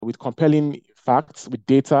with compelling facts, with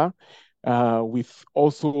data, with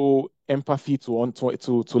also empathy to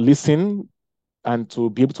listen and to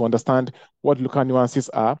be able to understand what local nuances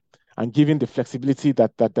are, and given the flexibility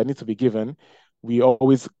that needs to be given, we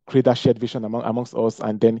always create that shared vision amongst us,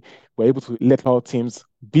 and then we're able to let our teams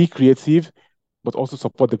be creative, but also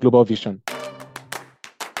support the global vision.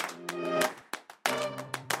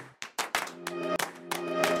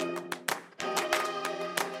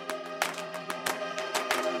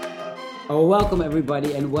 Welcome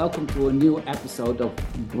everybody, and welcome to a new episode of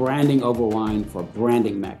Branding Over Wine for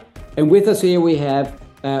Branding Mac. And with us here we have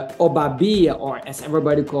Obabia, or as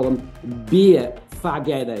everybody call him, Bia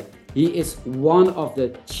Fagede. He is one of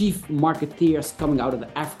the chief marketeers coming out of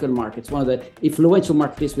the African markets, one of the influential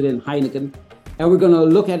marketeers within Heineken. And we're going to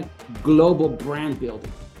look at global brand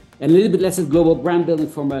building. And a little bit less at global brand building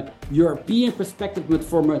from a European perspective, but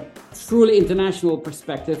from a truly international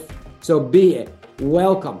perspective. So Bia,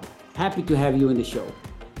 welcome. Happy to have you in the show.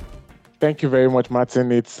 Thank you very much, Martin.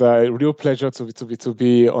 It's a real pleasure to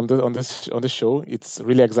be on the show. It's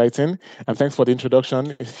really exciting, and thanks for the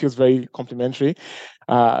introduction. It feels very complimentary.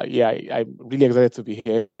 I'm really excited to be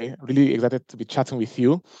here. Really excited to be chatting with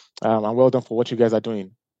you, and well done for what you guys are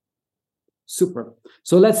doing. Super.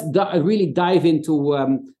 So let's really dive into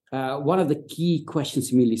one of the key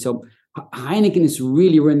questions immediately. So Heineken is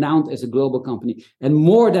really renowned as a global company, and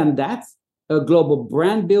more than that, a global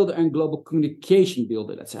brand builder and global communication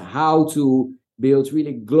builder. That's how to build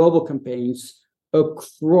really global campaigns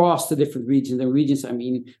across the different regions. And regions, I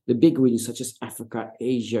mean, the big regions such as Africa,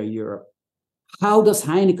 Asia, Europe. How does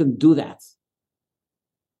Heineken do that?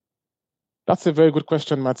 That's a very good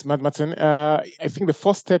question, Martin. I think the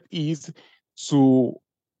first step is to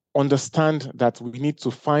understand that we need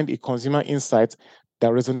to find a consumer insight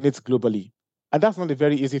that resonates globally. And that's not a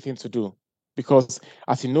very easy thing to do, because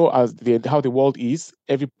as you know, how the world is,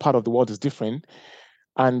 every part of the world is different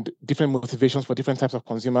and different motivations for different types of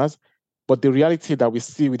consumers. But the reality that we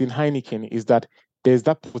see within Heineken is that there's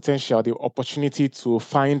that potential, the opportunity to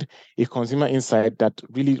find a consumer insight that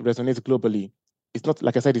really resonates globally. It's not,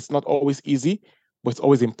 like I said, it's not always easy, but it's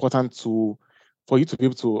always important for you to be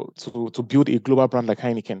able to build a global brand like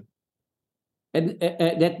Heineken. And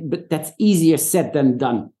but that's easier said than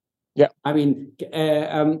done. Yeah. I mean,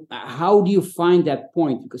 how do you find that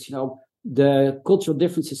point? Because, you know, the cultural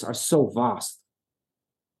differences are so vast.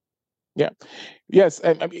 Yeah. Yes.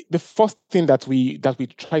 I mean, the first thing that we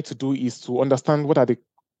try to do is to understand what are the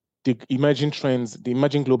emerging trends, the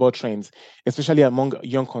emerging global trends, especially among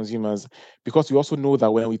young consumers, because we also know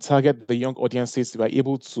that when we target the young audiences, we are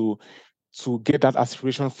able to get that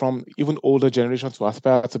aspiration from even older generations to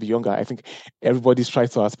aspire to be younger. I think everybody's trying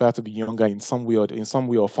to aspire to be younger in some way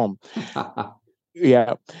or form.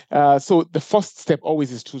 Yeah. So the first step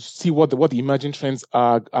always is to see what the emerging trends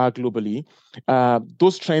are globally.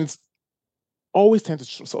 Those trends always tend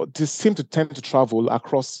to travel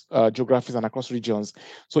across geographies and across regions.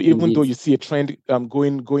 So even though you see a trend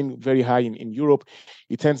going very high in Europe,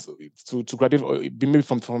 it tends to graduate maybe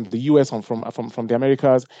from the US, or from the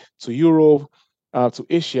Americas to Europe, to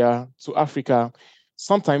Asia, to Africa.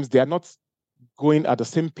 Sometimes they are not going at the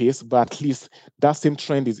same pace, but at least that same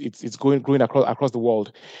trend is growing across the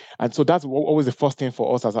world. And so that's always the first thing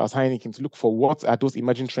for us as Heineken, to look for what are those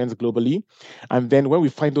emerging trends globally. And then when we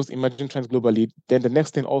find those emerging trends globally, then the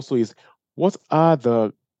next thing also is, what are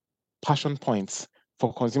the passion points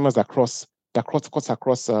for consumers across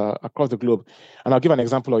the globe? And I'll give an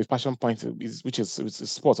example of a passion point, which is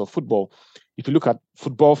sports or football. If you look at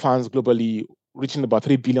football fans globally, reaching about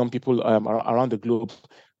 3 billion people around the globe,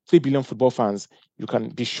 3 billion football fans, you can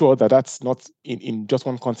be sure that that's not in just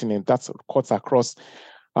one continent. That's cuts across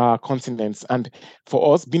continents. And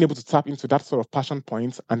for us, being able to tap into that sort of passion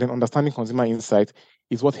points and then understanding consumer insight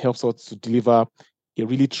is what helps us to deliver a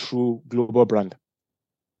really true global brand.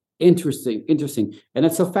 Interesting. And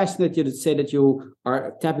it's so fascinating to say that you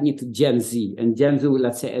are tapping into Gen Z. And Gen Z,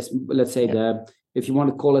 let's say if you want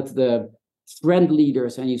to call it the trend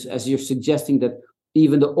leaders, and as you're suggesting that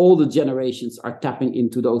even the older generations are tapping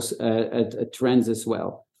into those trends as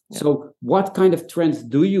well. Yeah. So what kind of trends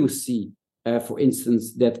do you see, for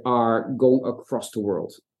instance, that are going across the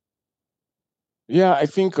world? Yeah, I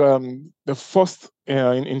think the first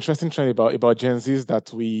interesting trend about Gen Zs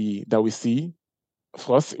that we see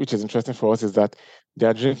for us, which is interesting for us, is that they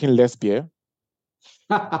are drinking less beer.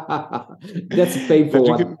 That's a painful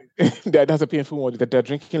one. That's a painful one, that they're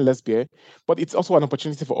drinking less beer. But it's also an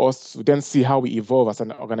opportunity for us to then see how we evolve as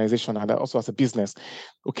an organization and also as a business.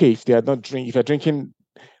 Okay, if they're drinking,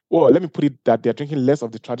 well, let me put it that they're drinking less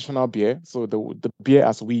of the traditional beer, so the beer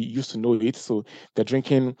as we used to know it. So they're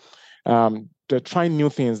drinking they're trying new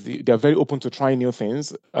things. They're very open to trying new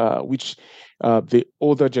things, which the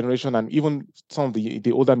older generation and even some of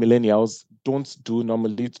the older millennials don't do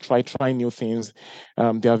normally. Try new things.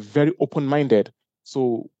 They are very open-minded.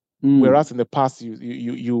 So whereas in the past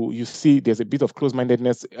you see there's a bit of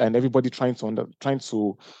close-mindedness and everybody trying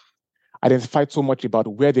to identify so much about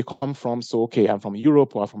where they come from. So okay, I'm from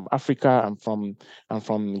Europe or I'm from Africa. I'm from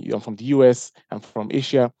the US. I'm from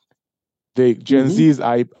Asia. The Gen Zs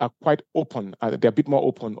are quite open. They're a bit more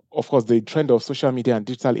open. Of course, the trend of social media and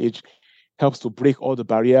digital age helps to break all the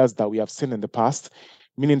barriers that we have seen in the past,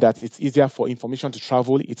 meaning that it's easier for information to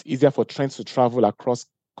travel. It's easier for trends to travel across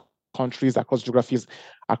countries, across geographies,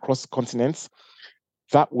 across continents.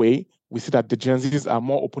 That way, we see that the Gen Zs are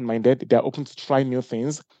more open-minded. They're open to try new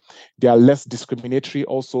things. They are less discriminatory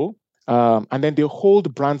also. And then they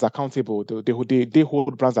hold brands accountable. They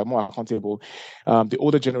hold brands are more accountable. The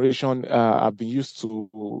older generation have been used to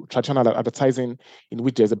traditional advertising in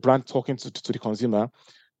which there's a brand talking to the consumer.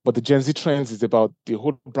 But the Gen Z trends is about they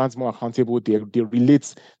hold brands more accountable. They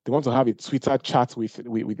relate. They want to have a Twitter chat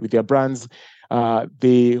with their brands.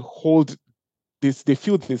 They hold this. They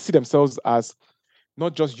see themselves as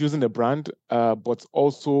not just using the brand, but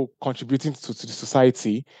also contributing to the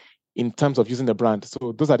society in terms of using the brand.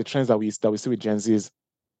 So those are the trends that we see with Gen Zs.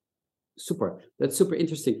 Super. That's super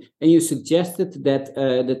interesting. And you suggested that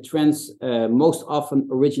the trends most often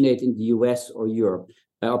originate in the US or Europe,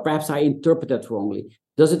 or perhaps I interpret that wrongly.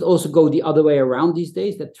 Does it also go the other way around these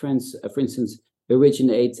days, that trends, for instance,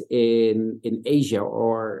 originate in Asia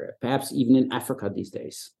or perhaps even in Africa these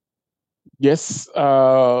days? Yes.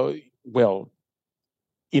 Well,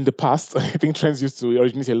 in the past, I think trends used to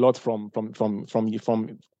originate a lot from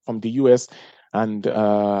the US and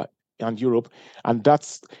Europe, and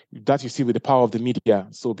that you see with the power of the media.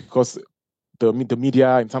 So because the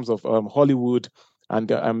media in terms of Hollywood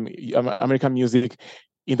and American music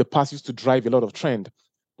in the past used to drive a lot of trend.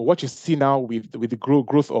 But what you see now with the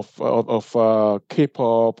growth of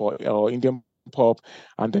K-pop or Indian pop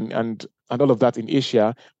and all of that in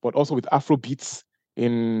Asia, but also with Afro beats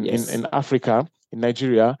in Africa, in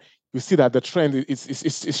Nigeria, you see that the trend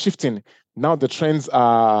is shifting. Now the trends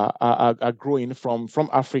are growing from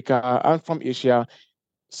Africa and from Asia,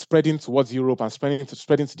 spreading towards Europe and spreading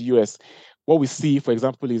to the US. What we see, for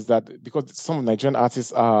example, is that because some Nigerian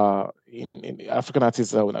artists are in African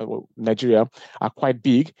artists, Nigeria, are quite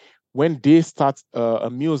big. When they start a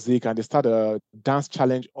music and they start a dance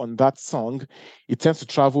challenge on that song, it tends to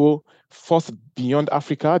travel first beyond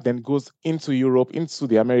Africa, then goes into Europe, into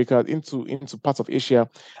the Americas, into parts of Asia.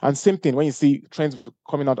 And same thing when you see trends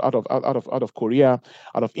coming out of Korea,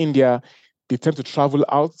 out of India, they tend to travel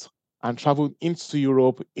out and travel into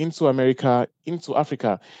Europe, into America, into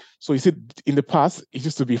Africa. So you see, in the past, it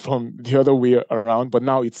used to be from the other way around, but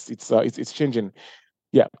now it's changing.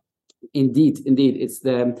 Yeah. Indeed. It's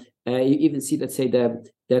the you even see, let's say, it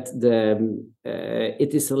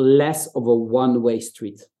is less of a one-way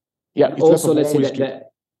street. Yeah. And also, let's say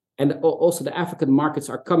also the African markets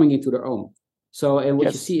are coming into their own. So, and what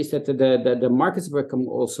you see is that the markets were coming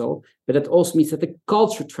also, but that also means that the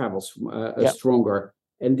culture travels stronger.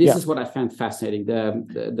 And this is what I found fascinating.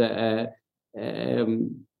 The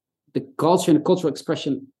culture and the cultural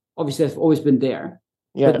expression obviously have always been there,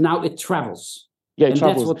 but now it travels. Yeah, and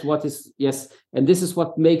travels. That's what is and this is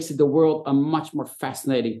what makes the world a much more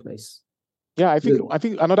fascinating place. Yeah, I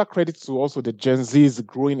think another credit to also the Gen Zs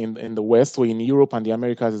growing in the West or in Europe and the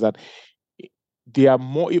Americas is that they are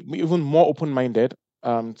even more open-minded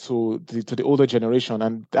to the older generation,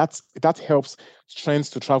 and that helps trends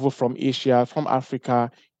to travel from Asia, from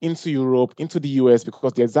Africa into Europe, into the US,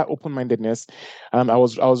 because there's that open-mindedness. I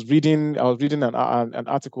was reading an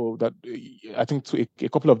article that I think a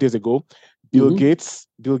couple of days ago. Bill Gates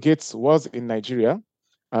was in Nigeria.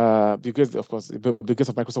 Bill Gates, of course, Bill Gates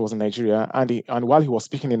of Microsoft was in Nigeria, and while he was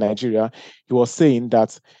speaking in Nigeria, he was saying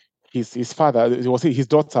that his father, his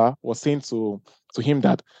daughter was saying to him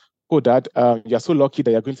that, "Oh, Dad, you're so lucky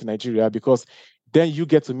that you're going to Nigeria because then you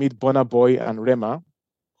get to meet Burna Boy and Rema,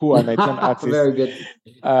 who are Nigerian artists." Very good.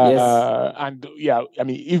 Yes. And yeah, I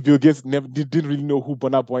mean, if Bill Gates didn't really know who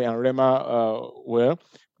Burna Boy and Rema were,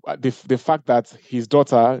 the fact that his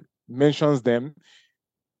daughter mentions them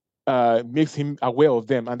makes him aware of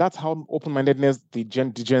them, and that's how open-mindedness the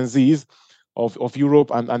Gen Zs of Europe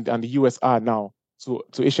and the US are now to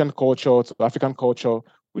Asian culture, to African culture,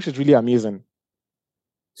 which is really amazing.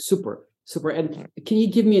 Super. And can you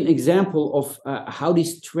give me an example of how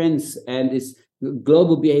these trends and this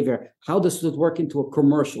global behavior, how does it work into a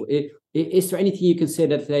commercial? Is there anything you can say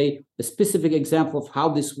that a specific example of how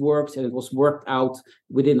this works and it was worked out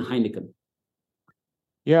within Heineken?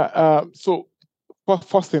 Yeah. So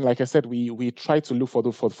first thing, like I said, we try to look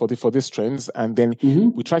for these trends, and then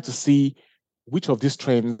we try to see which of these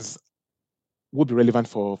trends would be relevant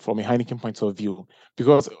from a Heineken point of view.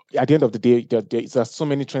 Because at the end of the day, there are so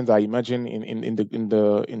many trends I imagine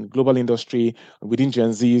in global industry within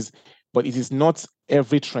Gen Zs, but it is not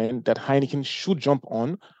every trend that Heineken should jump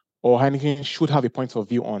on or Heineken should have a point of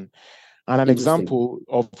view on. And an example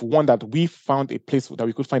of one that we found a place that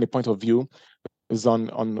we could find a point of view is on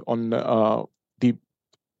the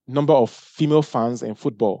number of female fans in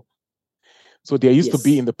football. So there used to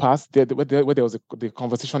be in the past where there was the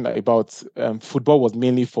conversation about football was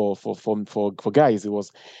mainly for guys. It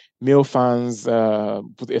was male fans,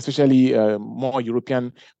 especially more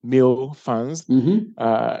European male fans.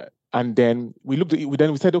 And then we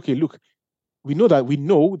said, okay, look, we know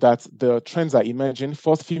that the trends are emerging.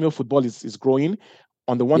 First, female football is growing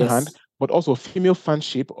on the one hand, but also female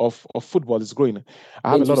fanship of football is growing.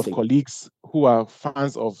 I have a lot of colleagues who are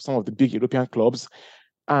fans of some of the big European clubs,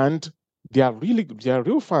 and they are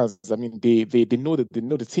real fans. I mean, they know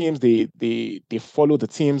the teams, they follow the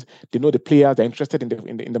teams, they know the players, they're interested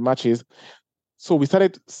in the matches. So we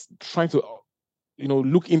started trying to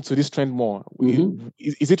look into this trend more.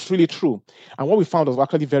 Is it really true? And what we found was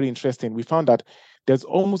actually very interesting. We found that there's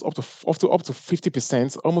almost up to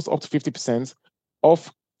 50%, almost up to 50%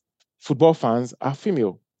 of football fans are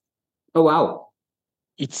female. Oh wow.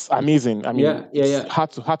 It's amazing. I mean, it's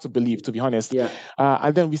hard to believe, to be honest.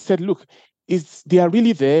 And then we said, look, they are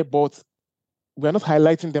really there, but we're not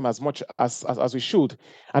highlighting them as much as we should.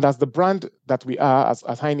 And as the brand that we are, as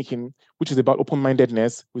Heineken, which is about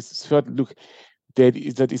open-mindedness, we felt, look, that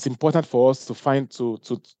it's important for us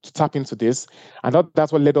to tap into this. And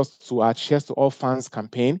that's what led us to our Cheers to All Fans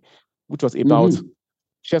campaign, which was about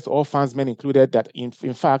Cheers to All Fans, men included, that in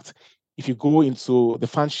fact, if you go into the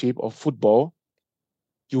fanship of football,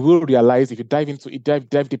 you will realize if you dive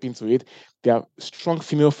deep into it, there are strong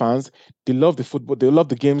female fans. They love the football. They love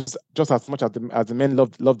the games just as much as the men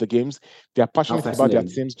love the games. They are passionate about their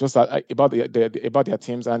teams, just about their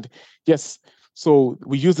teams. And yes, so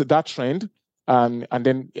we used that trend and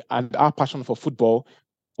our passion for football,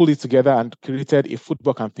 pulled it together and created a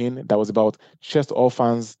football campaign that was about Cheers to All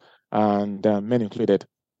Fans and men included.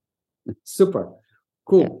 Super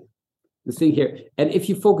cool. The thing here, and if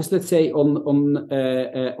you focus, let's say,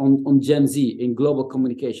 on Gen Z in global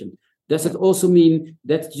communication, does it also mean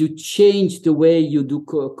that you change the way you do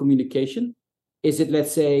communication? Is it,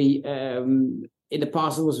 let's say, in the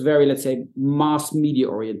past it was very, let's say, mass media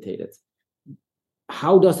orientated?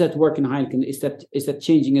 How does that work in Heineken? Is that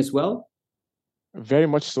changing as well? Very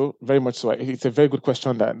much so. Very much so. It's a very good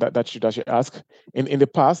question that you ask. In the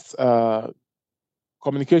past,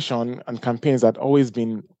 communication and campaigns had always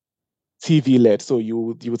been TV led. So you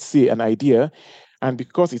would see an idea, and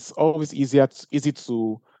because it's always easy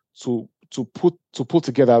to pull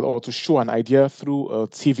together or to show an idea through a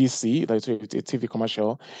TVC, like a TV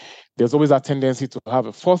commercial, there's always that tendency to have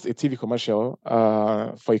a TV commercial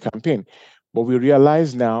for a campaign. But we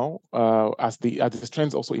realize now, as the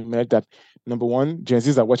trends also emerge, that number one, Gen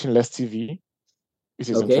Zs are watching less TV, which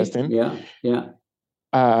is interesting.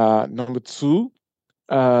 Number two,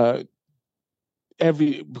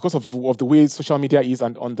 because of the way social media is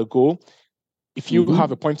and on the go, if you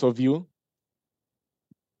have a point of view,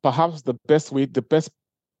 perhaps the best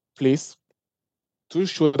place to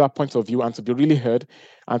show that point of view and to be really heard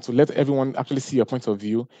and to let everyone actually see your point of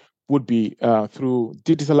view would be through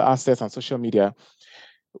digital assets and social media.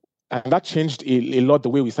 And that changed a lot the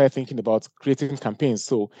way we started thinking about creating campaigns.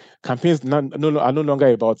 So campaigns are no longer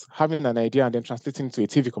about having an idea and then translating to a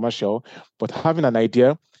TV commercial, but having an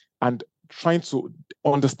idea and trying to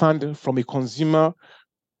understand from a consumer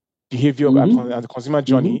behavior and the consumer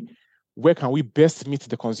journey, where can we best meet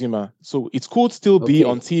the consumer? So it could still be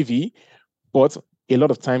on TV, but a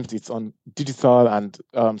lot of times it's on digital and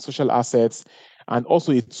social assets, and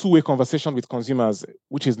also a two-way conversation with consumers,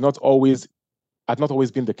 which had not always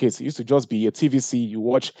been the case. It used to just be a TVC you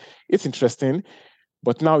watch, it's interesting,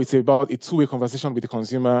 but now it's about a two-way conversation with the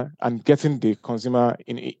consumer and getting the consumer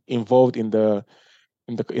involved in the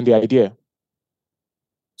idea.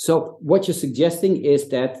 So what you're suggesting is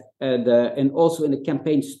that and also in the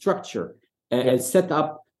campaign structure and set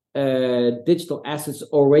up, digital assets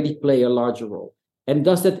already play a larger role. And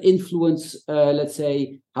does that influence, let's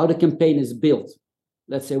say, how the campaign is built?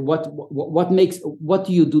 Let's say, what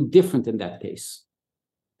do you do different in that case?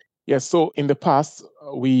 Yes. So in the past,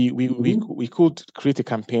 we could create a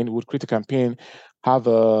campaign. We would create a campaign, have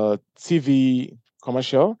a TV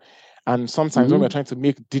commercial, and sometimes when we're trying to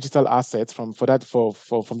make digital assets from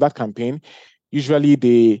that campaign, usually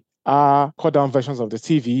they are cut down versions of the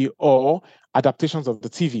TV or adaptations of the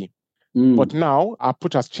TV. But now our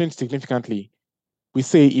approach has changed significantly. We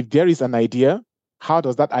say if there is an idea, how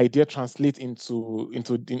does that idea translate on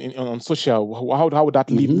social? How would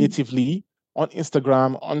that live natively on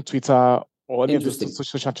Instagram, on Twitter, or any of those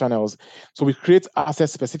social channels? So we create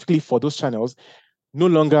assets specifically for those channels, no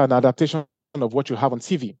longer an adaptation of what you have on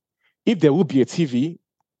TV. If there would be a TV,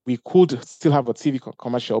 we could still have a TV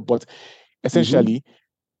commercial, but essentially,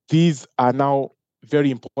 these are now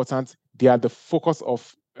very important. They are the focus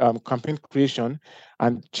of campaign creation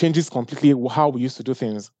and changes completely how we used to do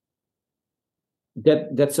things.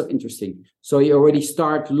 That's so interesting. So you already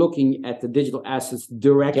start looking at the digital assets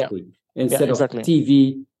directly instead of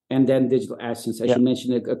TV and then digital assets, as you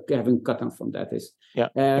mentioned, having cut down from that is.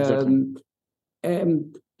 And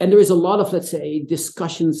there is a lot of, let's say,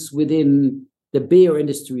 discussions within the beer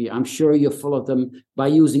industry. I'm sure you followed them by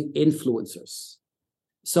using influencers.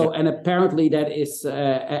 So, and apparently that is,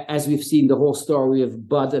 as we've seen the whole story of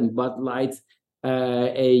Bud and Bud Light,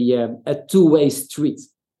 a two-way street.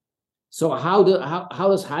 So how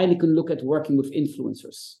does Heineken look at working with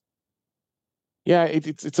influencers? Yeah,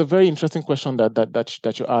 it's a very interesting question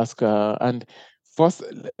that you ask. And first,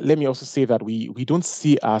 let me also say that we don't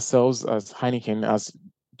see ourselves as Heineken as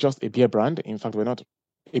just a beer brand. In fact, we're not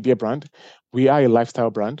a beer brand. We are a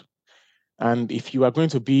lifestyle brand. And if you are going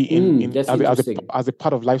to be as a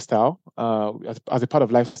part of lifestyle, as a part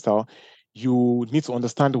of lifestyle, you need to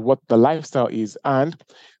understand what the lifestyle is. And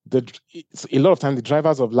a lot of times the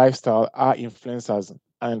drivers of lifestyle are influencers.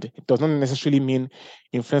 And it does not necessarily mean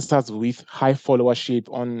influencers with high followership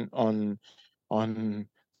on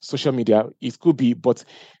social media. It could be, but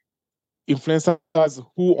influencers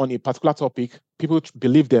who on a particular topic, people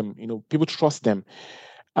believe them, people trust them.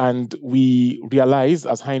 And we realize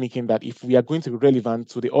as Heineken that if we are going to be relevant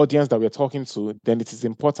to the audience that we're talking to, then it is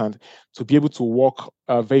important to be able to work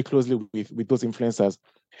very closely with those influencers.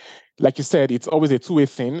 Like you said, it's always a two-way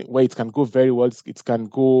thing where it can go very well. It can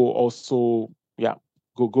go also,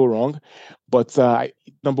 go wrong. But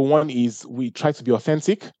number one is we try to be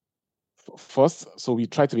authentic first. So we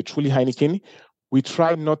try to be truly Heineken. We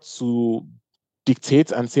try not to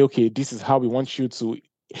dictate and say, okay, this is how we want you to.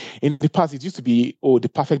 In the past, it used to be, the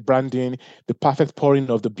perfect branding, the perfect pouring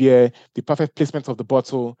of the beer, the perfect placement of the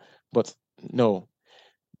bottle. But no,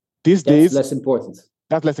 these days, that's less important.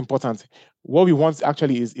 That's less important. What we want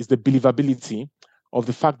actually is the believability of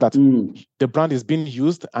the fact that the brand is being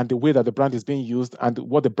used and the way that the brand is being used and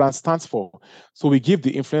what the brand stands for. So we give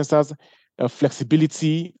the influencers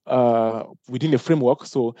flexibility within the framework.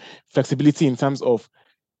 So flexibility in terms of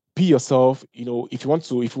be yourself. If you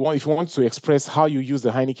want to express how you use the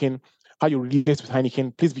Heineken, how you relate with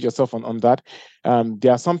Heineken, please be yourself on that.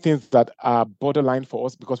 There are some things that are borderline for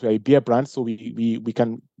us because we are a beer brand, so we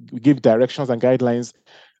give directions and guidelines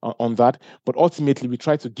on that. But ultimately, we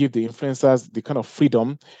try to give the influencers the kind of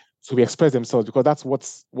freedom to express themselves because that's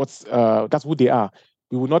who they are.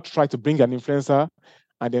 We will not try to bring an influencer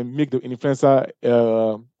and then make the influencer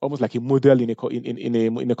almost like a model in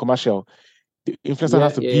a commercial. The influencer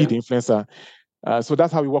has to be the influencer. So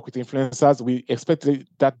that's how we work with influencers. We expect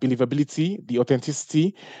that believability, the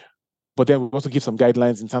authenticity, but then we also give some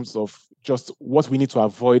guidelines in terms of just what we need to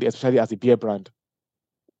avoid, especially as a beer brand.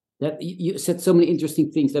 That you said so many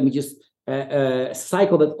interesting things. Let me just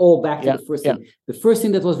cycle that all back to the first thing. The first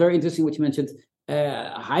thing that was very interesting, which you mentioned,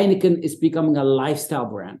 Heineken is becoming a lifestyle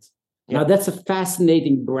brand. Now that's a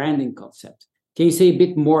fascinating branding concept. Can you say a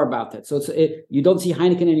bit more about that? So you don't see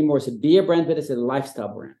Heineken anymore as a beer brand, but as a lifestyle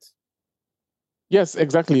brand. Yes,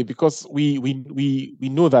 exactly. Because we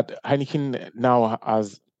know that Heineken now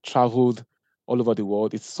has traveled all over the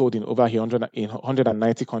world. It's sold in over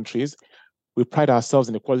 190 countries. We pride ourselves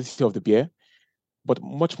in the quality of the beer, but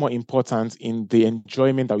much more important in the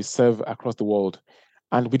enjoyment that we serve across the world.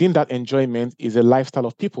 And within that enjoyment is a lifestyle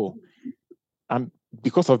of people. And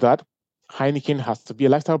because of that, Heineken has to be a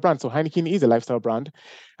lifestyle brand. So Heineken is a lifestyle brand,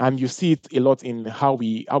 and you see it a lot in how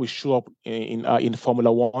we show up in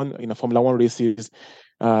Formula One, in the Formula One races,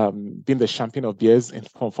 being the champion of beers in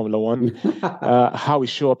Formula One. How we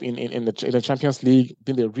show up in the Champions League,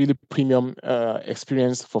 being the really premium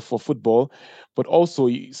experience for football, but also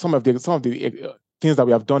some of the things that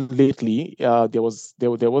we have done lately. There was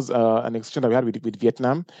an exchange that we had with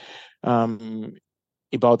Vietnam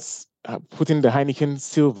about putting the Heineken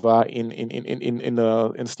silver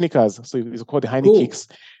in sneakers. So it's called the Heineken Kicks,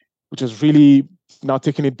 which is really now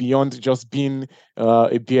taking it beyond just being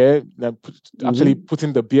a beer, actually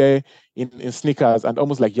putting the beer in sneakers and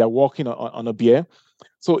almost like you're walking on a beer.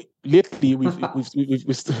 So lately,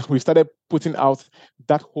 we've started putting out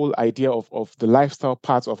that whole idea of the lifestyle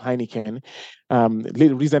part of Heineken.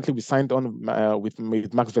 Recently, we signed on with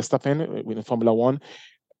Max Verstappen in Formula One,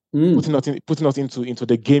 putting us into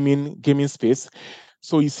the gaming space.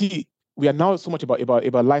 So you see, we are now so much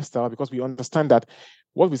about lifestyle because we understand that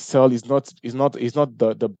what we sell is not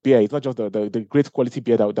the beer. It's not just the great quality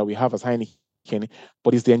beer that we have as Heineken,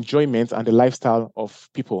 but it's the enjoyment and the lifestyle of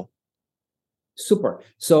people. Super.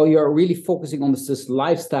 So you're really focusing on this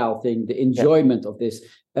lifestyle thing, the enjoyment of this.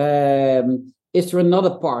 Is there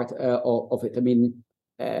another part of it? I mean,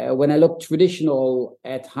 when I look traditional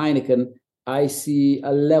at Heineken, I see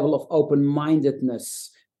a level of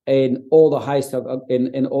open-mindedness in all the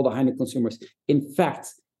in all the Heineken consumers. In fact,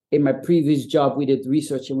 in my previous job, we did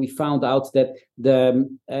research and we found out that the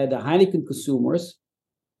Heineken consumers,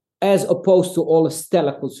 as opposed to all the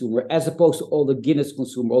Stella consumer, as opposed to all the Guinness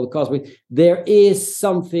consumer, all the Carlsberg, there is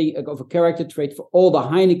something of a character trait for all the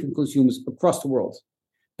Heineken consumers across the world.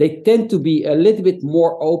 They tend to be a little bit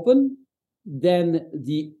more open than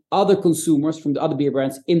the other consumers from the other beer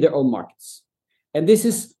brands in their own markets. And this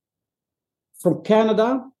is from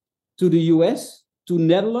Canada to the US, to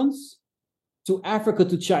Netherlands, to Africa,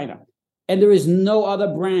 to China. And there is no other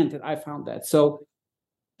brand that I found that. So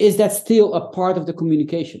is that still a part of the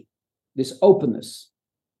communication? This openness?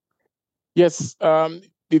 Yes.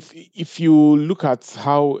 If you look at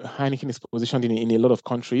how Heineken is positioned in a lot of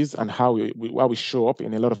countries and how we show up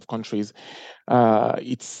in a lot of countries,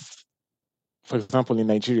 it's, for example, in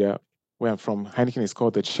Nigeria, where I'm from, Heineken is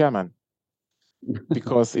called the chairman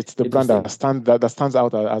because it's the brand that stands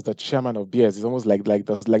out as the chairman of beers. It's almost like the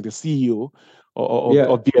CEO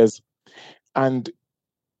of beers. And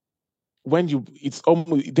it's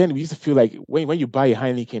almost, then we used to feel like when you buy a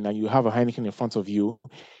Heineken and you have a Heineken in front of you,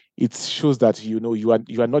 it shows that you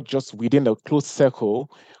are not just within a closed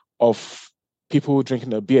circle of people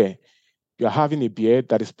drinking a beer. You're having a beer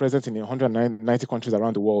that is present in 190 countries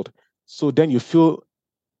around the world. So then you feel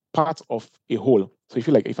part of a whole. So you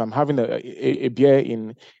feel like if I'm having a beer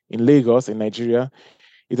in Lagos, in Nigeria,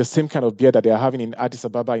 it's the same kind of beer that they are having in Addis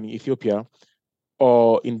Ababa in Ethiopia,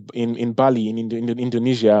 or in Bali in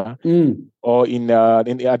Indonesia, or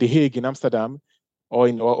at The Hague in Amsterdam, or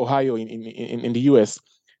in Ohio in the US.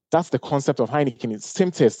 That's the concept of Heineken. It's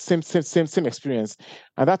same taste, same experience,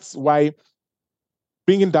 and that's why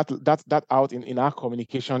bringing that out in our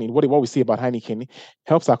communication, in what we say about Heineken,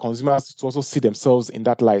 helps our consumers to also see themselves in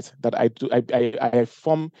that light. That I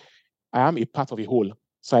am a part of a whole.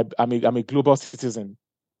 So I'm a global citizen,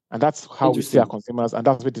 and that's how we see our consumers, and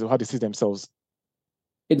that's how they see themselves.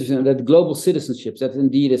 Interesting. That global citizenship, that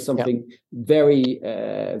indeed is something very,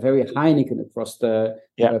 very Heineken across the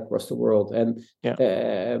world. And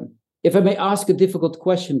if I may ask a difficult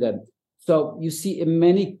question, then, so you see in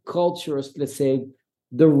many cultures, let's say,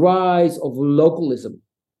 the rise of localism.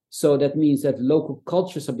 So that means that local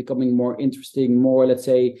cultures are becoming more interesting, more, let's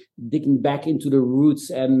say, digging back into the roots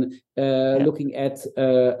and looking at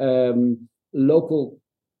local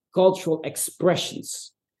cultural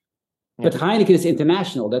expressions. But Heineken is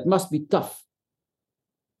international. That must be tough.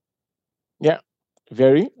 Yeah,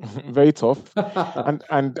 very, very tough.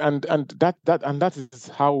 and that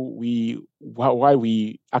is why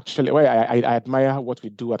I admire what we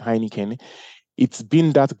do at Heineken. It's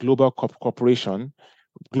been that global corporation,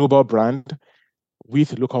 global brand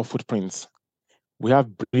with local footprints. We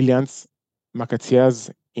have brilliant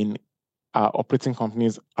marketeers in our operating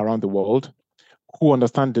companies around the world who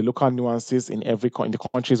understand the local nuances in the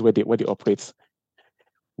countries where they operate.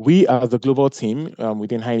 We, as the global team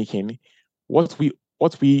within Heineken, what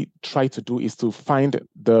we try to do is to find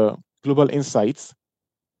the global insights,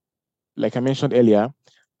 like I mentioned earlier,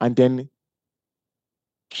 and then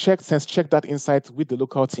check that insight with the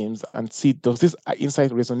local teams and see, does this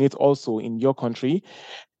insight resonate also in your country?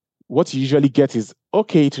 What you usually get is,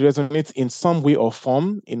 okay, it resonates in some way or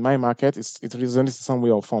form in my market. It resonates in some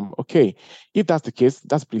way or form. Okay, if that's the case,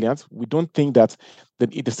 that's brilliant. We don't think that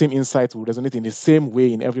the same insight will resonate in the same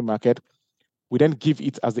way in every market. We then give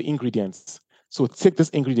it as the ingredients. So take these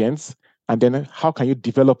ingredients and then how can you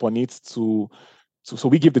develop on it so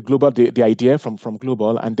we give the global the idea from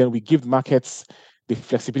global, and then we give markets the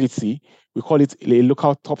flexibility. We call it a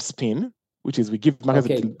local top spin, which is we give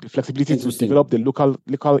markets the flexibility to develop the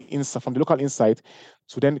local insight from the local insight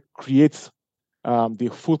to then create the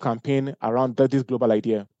full campaign around this global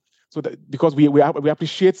idea. So that, because we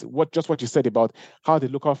appreciate what you said about how the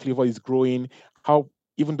local flavor is growing, how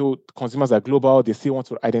even though consumers are global, they still want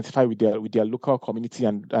to identify with their local community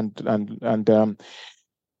and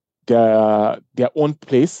their own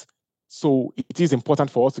place. So it is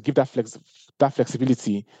important for us to give that that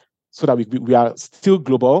flexibility so that we are still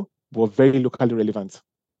global, but very locally relevant.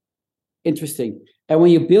 Interesting. And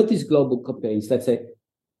when you build these global campaigns, let's say,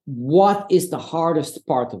 what is the hardest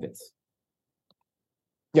part of it?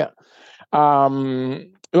 Yeah.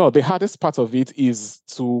 Well, the hardest part of it is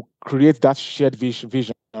to create that shared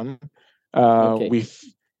vision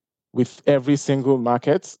with every single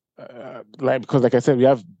market. Because like I said, we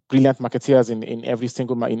have brilliant marketeers in every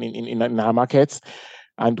single in our markets,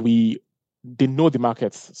 and they know the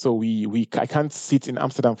markets. So I can't sit in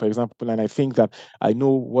Amsterdam, for example, and I think that I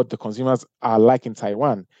know what the consumers are like in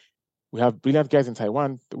Taiwan. We have brilliant guys in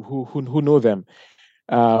Taiwan who know them,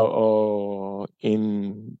 or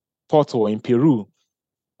in Porto, in Peru,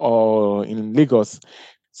 or in Lagos.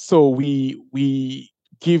 So we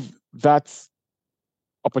give that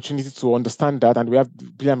opportunity to understand that, and we have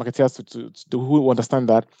brilliant marketers who understand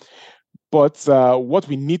that. But what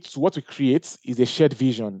we create is a shared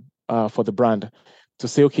vision for the brand to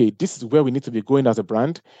say, okay, this is where we need to be going as a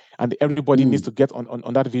brand, and everybody needs to get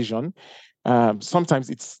on that vision. Sometimes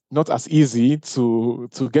it's not as easy to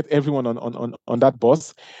get everyone on that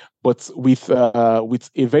bus, but with a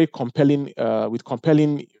very compelling with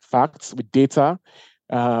compelling facts, with data,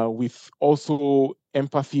 with also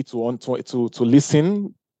empathy to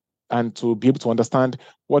listen and to be able to understand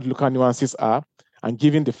what local nuances are, and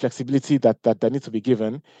giving the flexibility that needs to be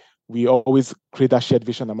given, we always create that shared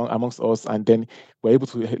vision amongst us, and then we're able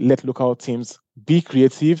to let local teams be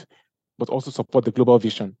creative, but also support the global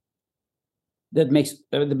vision. That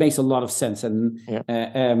makes a lot of sense, and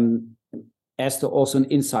as to also an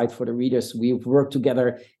insight for the readers, we've worked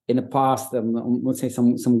together in the past. Let's say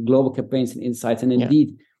some global campaigns and insights, and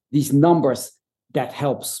indeed these numbers, that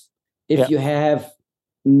helps. If you have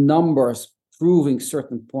numbers proving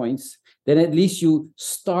certain points, then at least you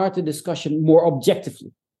start the discussion more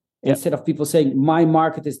objectively, instead of people saying my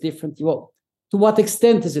market is different. Well, to what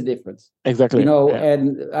extent is it different? Exactly.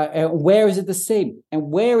 And where is it the same,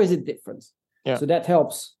 and where is it different? So that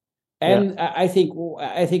helps. And I think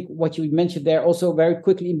what you mentioned there also very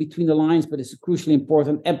quickly in between the lines, but it's crucially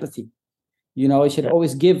important: empathy. You should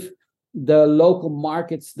always give the local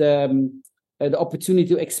markets the opportunity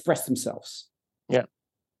to express themselves.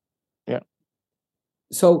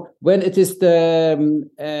 So when it is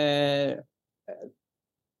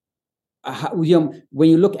when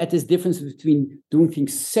you look at this difference between doing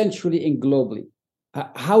things centrally and globally,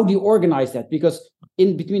 how do you organize that? Because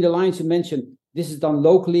in between the lines you mentioned, this is done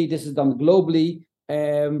locally, this is done globally.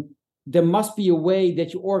 There must be a way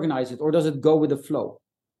that you organize it, or does it go with the flow?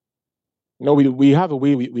 No, we have a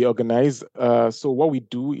way we organize. So what we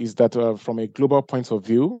do is that from a global point of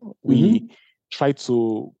view, we try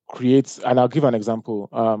to create, and I'll give an example.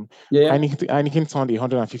 Heineken turned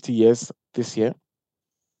 150 years this year.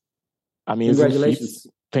 Amazing. Congratulations.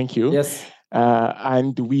 Feat. Thank you. Yes.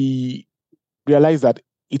 And we realize that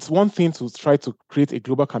it's one thing to try to create a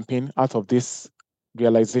global campaign out of this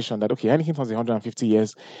realization that, okay, Heineken turns 150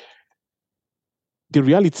 years. The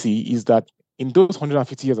reality is that in those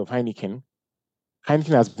 150 years of Heineken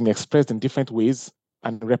has been expressed in different ways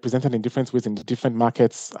and represented in different ways in the different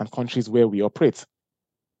markets and countries where we operate.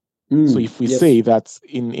 So if we say that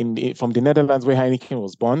in from the Netherlands where Heineken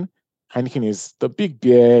was born, Heineken is the big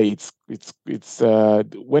beer. It's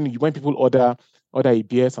when people order a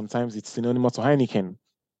beer, sometimes it's synonymous to Heineken.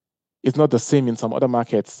 It's not the same in some other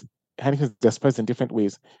markets. Heineken is expressed in different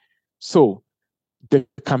ways. So the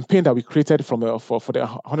campaign that we created for the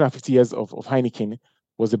 150 years of Heineken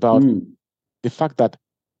was about the fact that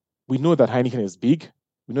we know that Heineken is big.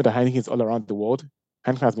 We know that Heineken is all around the world.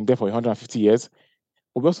 Heineken has been there for 150 years.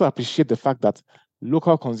 But we also appreciate the fact that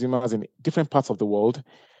local consumers in different parts of the world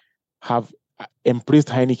have embraced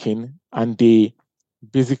Heineken, and they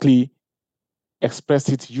basically express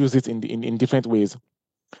it, use it in different ways.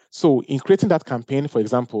 So in creating that campaign, for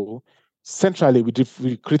example, centrally,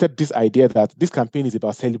 we created this idea that this campaign is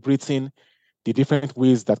about celebrating the different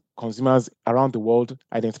ways that consumers around the world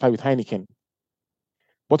identify with Heineken.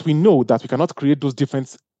 But we know that we cannot create those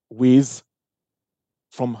different ways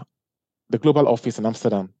from the global office in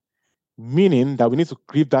Amsterdam, meaning that we need to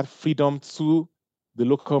give that freedom to the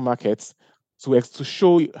local markets to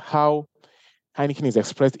show how Heineken is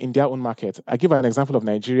expressed in their own market. I give an example of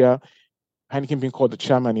Nigeria, Heineken being called the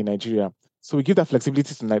chairman in Nigeria. So we give that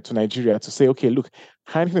flexibility to Nigeria to say, okay, look,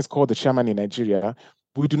 Heineken is called the chairman in Nigeria.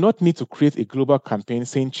 We do not need to create a global campaign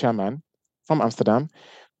saying chairman from Amsterdam,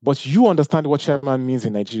 but you understand what chairman means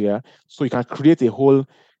in Nigeria, so you can create a whole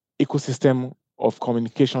ecosystem of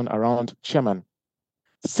communication around chairman.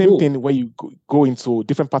 Same thing when you go into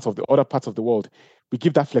different other parts of the world. We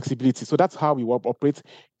give that flexibility. So that's how we operate.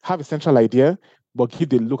 Have a central idea, but give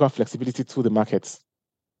the local flexibility to the markets.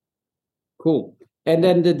 Cool. And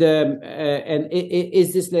then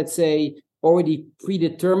is this, let's say, already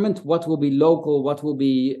predetermined? What will be local? What will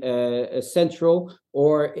be central?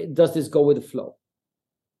 Or does this go with the flow?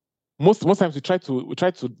 Most times we try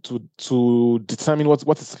to determine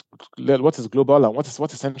what is global and what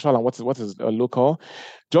is central and what is local,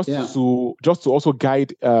 just to also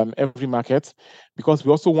guide every market, because we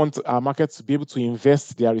also want our markets to be able to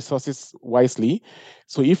invest their resources wisely.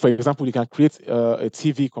 So if, for example, you can create a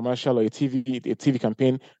TV commercial or a TV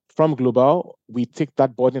campaign from global, we take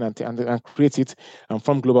that burden and create it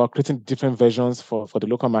from global, creating different versions for the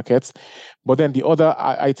local markets. But then the other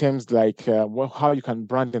items like how you can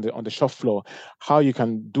brand on the shop floor, how you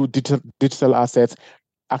can do digital assets,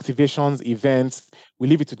 activations, events, we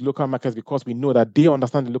leave it to the local markets because we know that they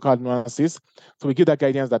understand the local nuances. So we give that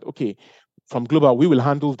guidance that, okay, from global, we will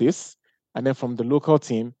handle this. And then from the local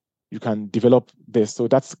team, you can develop this. So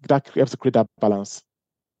that helps to create that balance.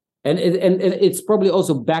 And it's probably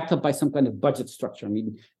also backed up by some kind of budget structure. I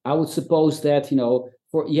mean, I would suppose that,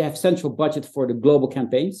 you have central budget for the global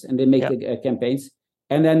campaigns, and they make the campaigns,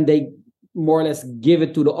 and then they more or less give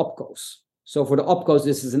it to the opcos. So for the opcos,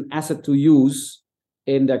 this is an asset to use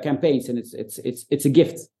in their campaigns, and it's a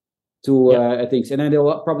gift to things. And then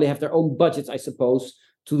they'll probably have their own budgets, I suppose,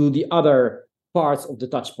 to do the other parts of the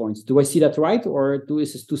touch points. Do I see that right, or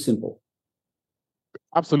is this too simple?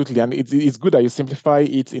 Absolutely, and it's good that you simplify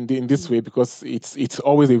it in this way, because it's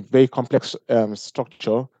always a very complex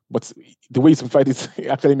structure. But the way you simplify it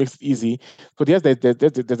actually makes it easy. So there's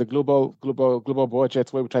a global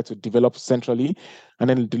budget where we try to develop centrally, and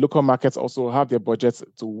then the local markets also have their budgets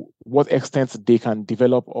to what extent they can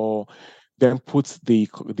develop or then put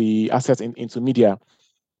the assets into media.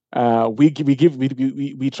 We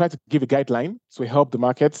try to give a guideline to help the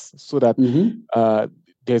markets so that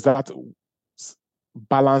there's that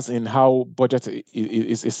balance in how budget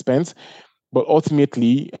is spent, but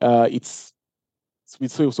ultimately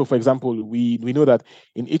so for example, we know that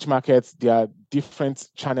in each market there are different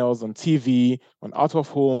channels on TV, on out of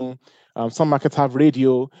home. Some markets have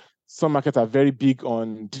radio, some markets are very big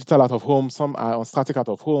on digital out of home, some are on static out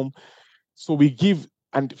of home. So we give,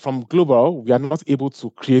 and from global, we are not able to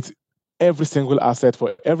create every single asset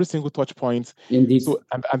for every single touch point. Indeed. So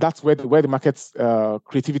and that's where the market's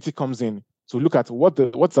creativity comes in. To look at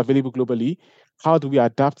what's available globally, how do we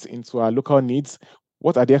adapt into our local needs,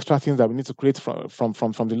 what are the extra things that we need to create from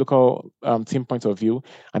the local team point of view,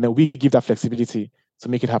 and then we give that flexibility to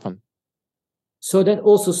make it happen. So that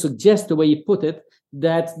also suggests, the way you put it,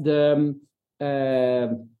 that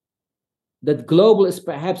that global is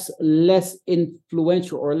perhaps less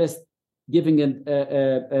influential or less giving a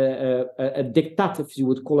diktat, if you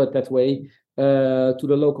would call it that way, to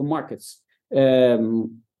the local markets.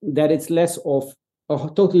 That it's less of a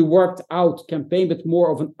totally worked out campaign, but more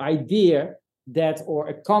of an idea or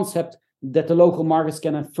a concept that the local markets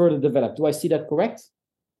can further develop. Do I see that correct?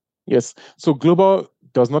 Yes. So global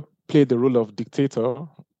does not play the role of dictator.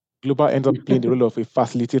 Global ends up playing the role of a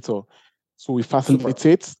facilitator. So we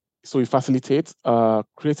facilitate. Sure. So we facilitate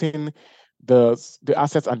creating the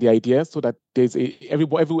assets and the ideas, so that there's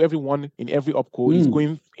everyone in every opco is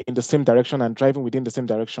going in the same direction and driving within the same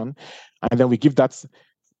direction, and then we give that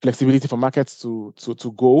flexibility for markets to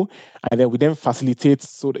go, and then we facilitate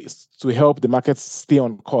to help the markets stay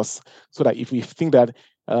on course, so that if we think that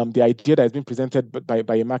the idea that has been presented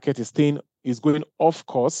by a market is going off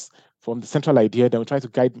course from the central idea, then we try to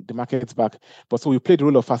guide the markets back. But so we play the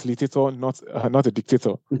role of facilitator, not a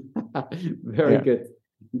dictator. Very good.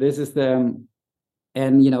 This is and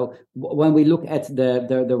when we look at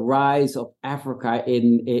the rise of Africa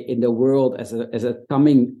in the world as a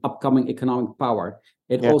upcoming economic power,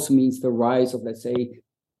 it also means the rise of, let's say,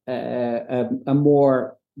 a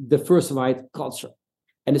more diversified culture,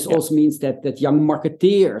 and this also means that young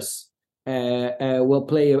marketeers will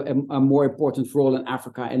play a more important role in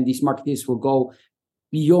Africa, and these marketeers will go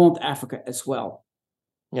beyond Africa as well.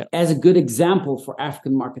 Yeah. As a good example for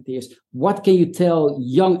African marketeers, what can you tell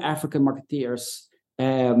young African marketeers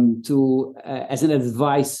as an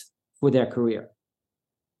advice for their career?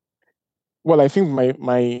 Well, I think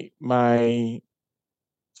my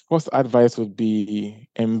first advice would be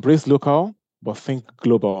embrace local, but think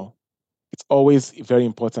global. It's always very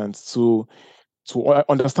important to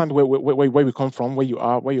understand where we come from, where you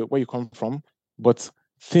are, where you come from, but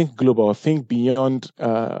think global, think beyond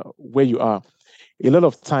where you are. A lot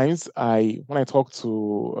of times, when I talk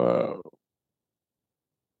to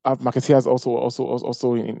marketeers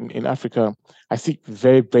also in Africa, I see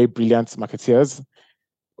very, very brilliant marketeers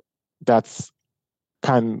that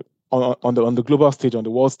can on the global stage, on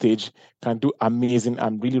the world stage, can do amazing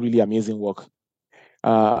and really, really amazing work.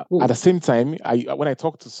 At the same time, when I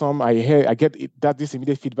talk to some, I get this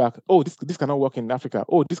immediate feedback. Oh, this cannot work in Africa.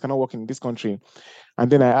 Oh, this cannot work in this country.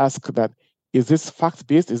 And then I ask that, is this fact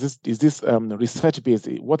based? Is this research based?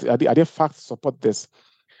 What are there facts to support this?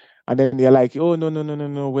 And then they're like, oh,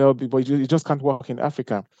 no. Well, but it just can't work in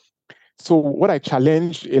Africa. So what I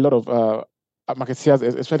challenge a lot of marketeers,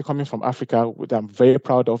 especially coming from Africa, which I'm very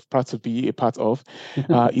proud to be a part of,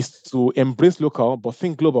 is to embrace local but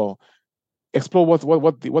think global. Explore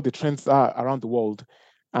what the trends are around the world,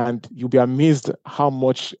 and you'll be amazed how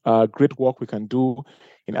much great work we can do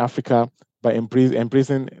in Africa by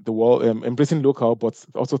embracing the world, embracing local, but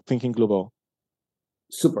also thinking global.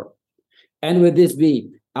 Super. And with this,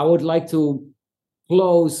 I would like to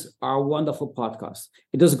close our wonderful podcast.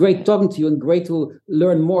 It was great talking to you and great to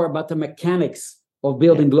learn more about the mechanics of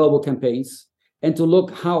building global campaigns and to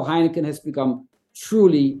look how Heineken has become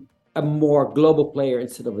truly a more global player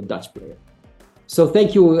instead of a Dutch player. So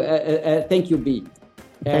thank you, B.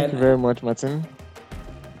 Thank you very much, Martin.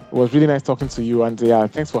 It was really nice talking to you, and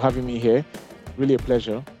thanks for having me here. Really a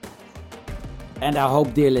pleasure. And I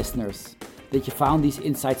hope, dear listeners, that you found these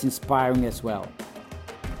insights inspiring as well.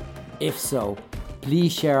 If so,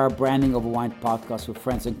 please share our Branding Over Wine podcast with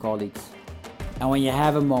friends and colleagues. And when you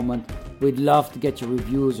have a moment, we'd love to get your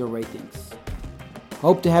reviews or ratings.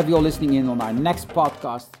 Hope to have you all listening in on our next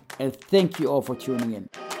podcast, and thank you all for tuning in.